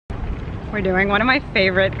We're doing one of my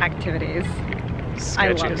favorite activities. I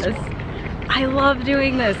love this. I love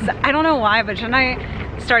doing this. I don't know why, but Jen and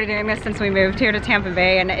I started doing this since we moved here to Tampa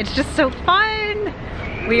Bay, and it's just so fun.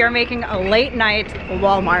 We are making a late night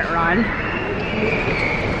Walmart run.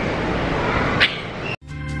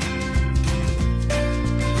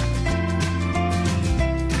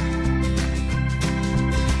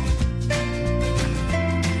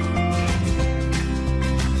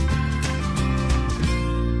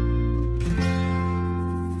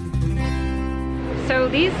 So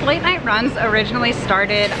these late night runs originally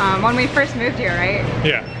started when we first moved here, right?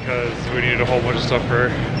 Yeah, because we needed a whole bunch of stuff for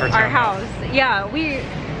our house. Yeah, we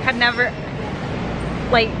had never,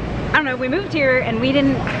 like, I don't know, we moved here and we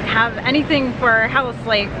didn't have anything for our house.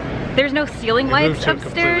 Like, there's no ceiling lights upstairs.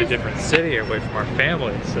 We moved to a completely different city away from our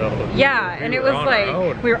family, so yeah, and it was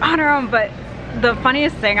like, we were on our own, but the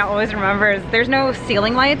funniest thing I always remember is there's no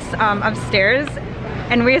ceiling lights upstairs.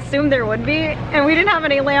 And we assumed there would be, and we didn't have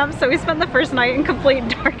any lamps, so we spent the first night in complete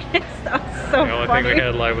darkness. That was so funny. The only thing we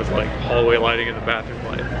had light was like hallway lighting and the bathroom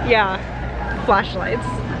light. Yeah, flashlights.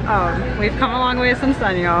 We've come a long way since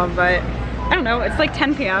then, y'all, but I don't know, it's like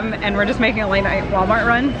 10 p.m. and we're just making a late night Walmart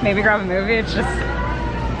run, maybe grab a movie. It's just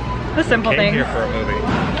the simple things. Came here for a movie.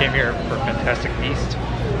 Came here for Fantastic Beast.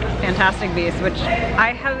 Fantastic Beast, which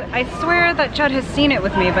I swear that Judd has seen it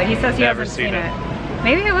with me, but he says he hasn't seen it.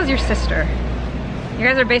 Maybe it was your sister. You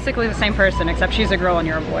guys are basically the same person, except she's a girl and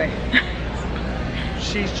you're a boy.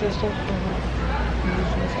 She's just a girl.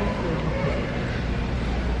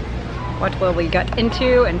 What will we get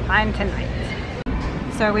into and find tonight?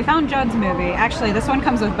 So we found Judd's movie. Actually, this one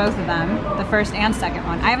comes with both of them, the first and second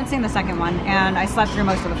one. I haven't seen the second one, and I slept through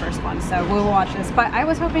most of the first one, so we will watch this. But I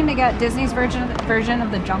was hoping to get Disney's version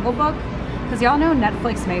of The Jungle Book, because y'all know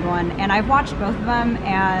Netflix made one, and I've watched both of them,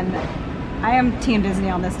 and I am Team Disney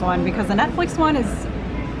on this one, because the Netflix one is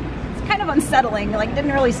kind of unsettling. Like, it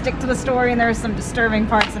didn't really stick to the story, and there were some disturbing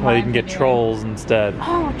parts in Well, you can get Trolls instead.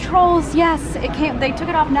 Oh, Trolls, yes. They took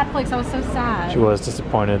it off Netflix. I was so sad. She was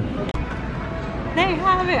disappointed. They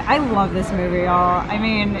have it. I love this movie, y'all. I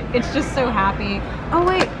mean, it's just so happy. Oh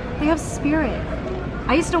wait, they have Spirit.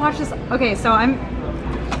 I used to watch this. Okay, so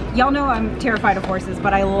y'all know I'm terrified of horses,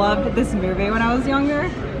 but I loved this movie when I was younger.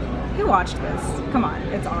 Who watched this? Come on,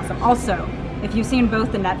 it's awesome. Also, if you've seen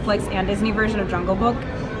both the Netflix and Disney version of Jungle Book,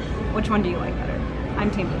 which one do you like better? I'm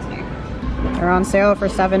Team Disney. They're on sale for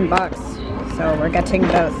 $7, so we're getting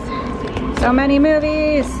both. So many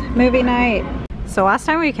movies, movie night. So last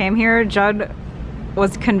time we came here, Judd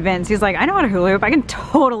was convinced. He's like, I know how to hula hoop. I can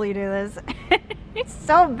totally do this. He's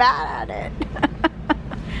so bad at it.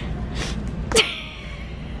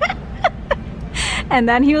 And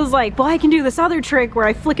then he was like, well, I can do this other trick where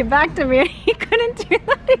I flick it back to me, and he couldn't do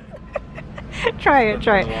that either. Try it.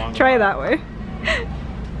 Try it that way.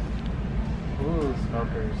 Ooh,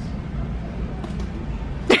 smokers.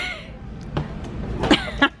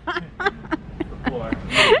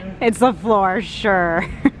 It's the floor, sure.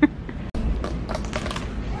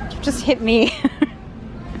 Just hit me.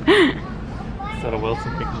 Instead of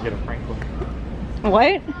Wilson, you can get a Franklin.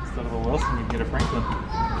 What? Instead of a Wilson, you can get a Franklin.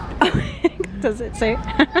 Does it say?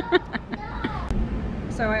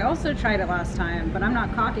 So I also tried it last time, but I'm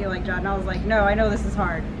not cocky like John. I was like, no, I know this is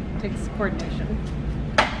hard. It takes coordination.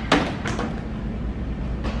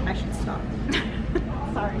 I should stop.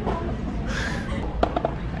 Sorry.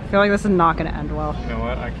 I feel like this is not going to end well. You know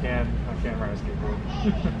what? I can't ride a skateboard.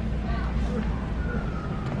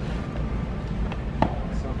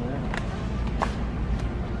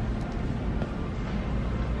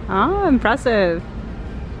 Oh, impressive.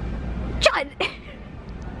 Judd!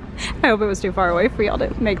 I hope it was too far away for y'all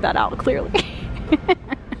to make that out clearly.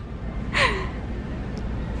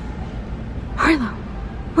 Harlow,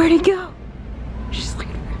 where'd he go? She's like...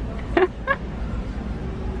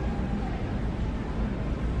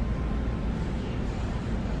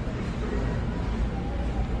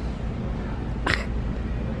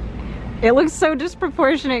 It looks so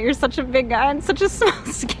disproportionate. You're such a big guy and such a small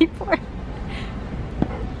skateboard.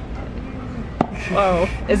 Whoa.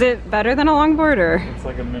 Is it better than a longboard, or? It's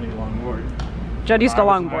like a mini longboard. Judd used to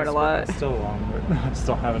longboard a lot. It's still a longboard. I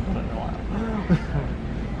still haven't done it in a while.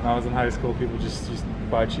 When I was in high school, people just used to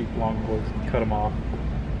buy cheap longboards and cut them off.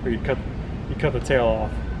 Or you cut the tail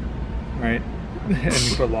off, right? And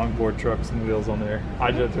you put longboard trucks and wheels on there.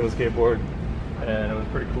 I did it to a skateboard, and it was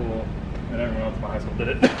pretty cool. And everyone else in my high school did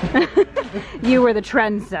it. You were the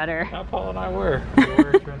trendsetter. Now Paul and I were. We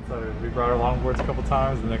were trendsetters. We brought our longboards a couple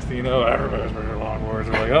times, and the next thing you know, everybody's bringing their longboards.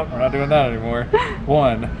 We're like, oh, we're not doing that anymore.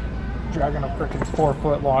 One, dragging a freaking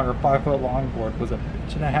 4-foot long or 5-foot longboard was a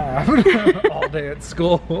bitch and a half all day at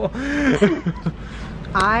school.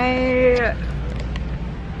 I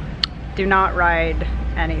do not ride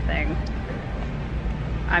anything.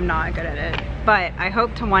 I'm not good at it. But I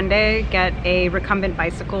hope to one day get a recumbent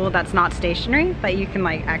bicycle that's not stationary, that you can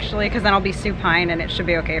like actually, because then I'll be supine and it should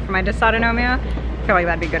be okay for my dysautonomia. I feel like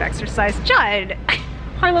that'd be good exercise. Judd!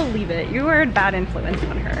 Harlow, leave it. You are a bad influence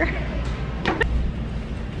on her.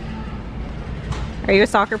 Are you a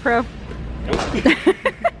soccer pro?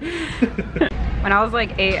 When I was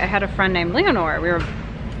like 8, I had a friend named Leonore. We were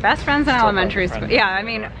best friends in elementary school. Yeah, I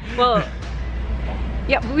mean, well,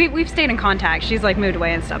 yeah, we've stayed in contact. She's like moved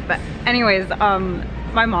away and stuff. But anyways,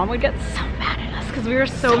 my mom would get so mad at us because we were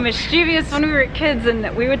so mischievous when we were kids,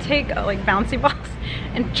 and we would take like bouncy balls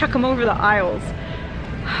and chuck them over the aisles.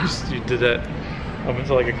 You did that up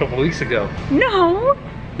until like a couple weeks ago. No,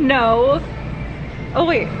 no. Oh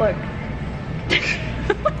wait, look.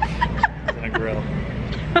 In a grill.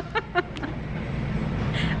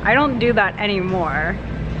 I don't do that anymore.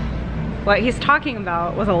 What he's talking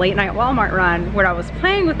about was a late night Walmart run where I was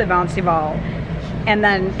playing with the bouncy ball, and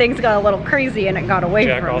then things got a little crazy and it got away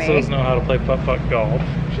Jack from me. also doesn't know how to play putt-putt golf.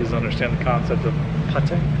 She doesn't understand the concept of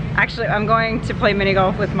putting. Actually, I'm going to play mini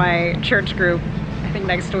golf with my church group, I think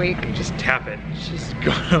next week. You just tap it. She's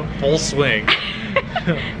going full swing.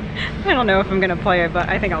 I don't know if I'm gonna play it, but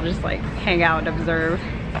I think I'll just like hang out and observe.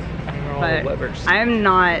 But I'm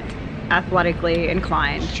not athletically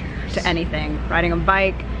inclined to anything. Riding a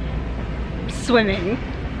bike, swimming,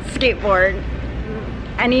 skateboard,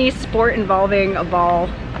 any sport involving a ball,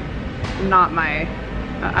 not my,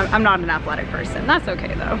 I'm not an athletic person. That's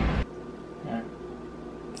okay though. Yeah.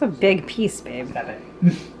 It's a big piece, babe. Stop it.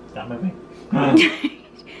 Stop moving.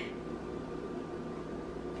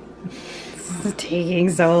 This is taking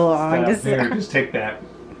so long. Here, just take that.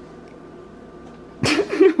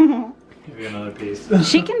 Give you another piece.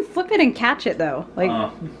 She can flip it and catch it though. Like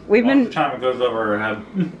we've All been. the time it goes over her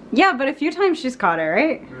head. Yeah, but a few times she's caught it,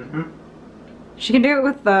 right? Mm-hmm. She can do it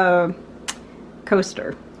with the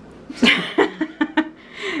coaster.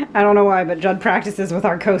 I don't know why, but Judd practices with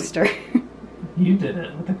our coaster. You did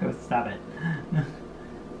it with the coaster. Stop it.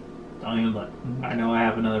 Don't even look. I know I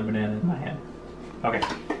have another banana in my hand. Okay.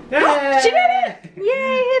 Oh, she did it!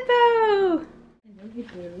 Yay, hippo! Hello,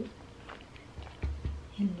 hippo.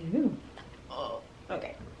 Hello. Oh,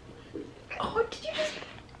 okay. Oh, did you just...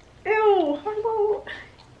 Ew, Harlow.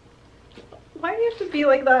 Why do you have to be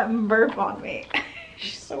like that and burp on me?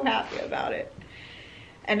 She's so happy about it.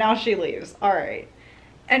 And now she leaves. All right.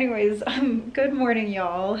 Anyways, good morning,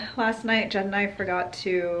 y'all. Last night, Jen and I forgot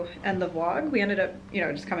to end the vlog. We ended up, you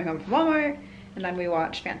know, just coming home from Walmart, and then we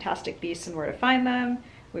watched Fantastic Beasts and Where to Find Them.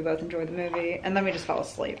 We both enjoyed the movie, and then we just fell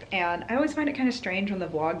asleep. And I always find it kind of strange when the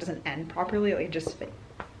vlog doesn't end properly. Like, just...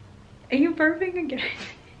 Are you burping again?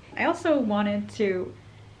 I also wanted to...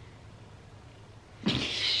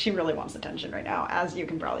 She really wants attention right now, as you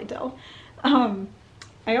can probably tell.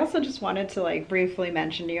 I also just wanted to like briefly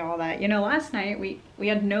mention to y'all that, you know, last night we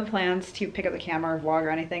had no plans to pick up the camera or vlog or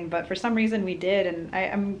anything, but for some reason we did,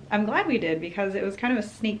 and I'm glad we did, because it was kind of a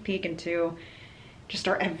sneak peek into just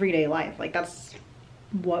our everyday life. Like, that's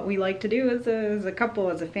what we like to do as a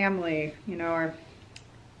couple, as a family, you know, our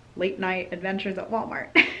late night adventures at Walmart.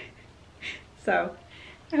 So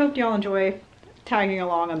I hope y'all enjoy tagging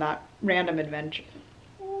along on that random adventure.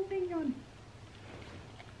 Oh, thank you.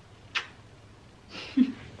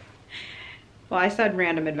 Well, I said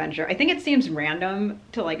random adventure. I think it seems random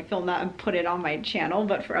to like film that and put it on my channel,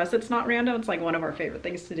 but for us it's not random. It's like one of our favorite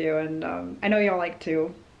things to do, and I know y'all like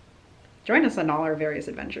to join us on all our various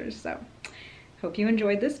adventures. So hope you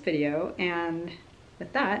enjoyed this video, and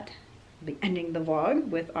with that, I'll be ending the vlog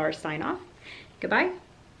with our sign off. Goodbye,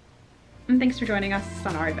 and thanks for joining us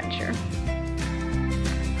on our adventure.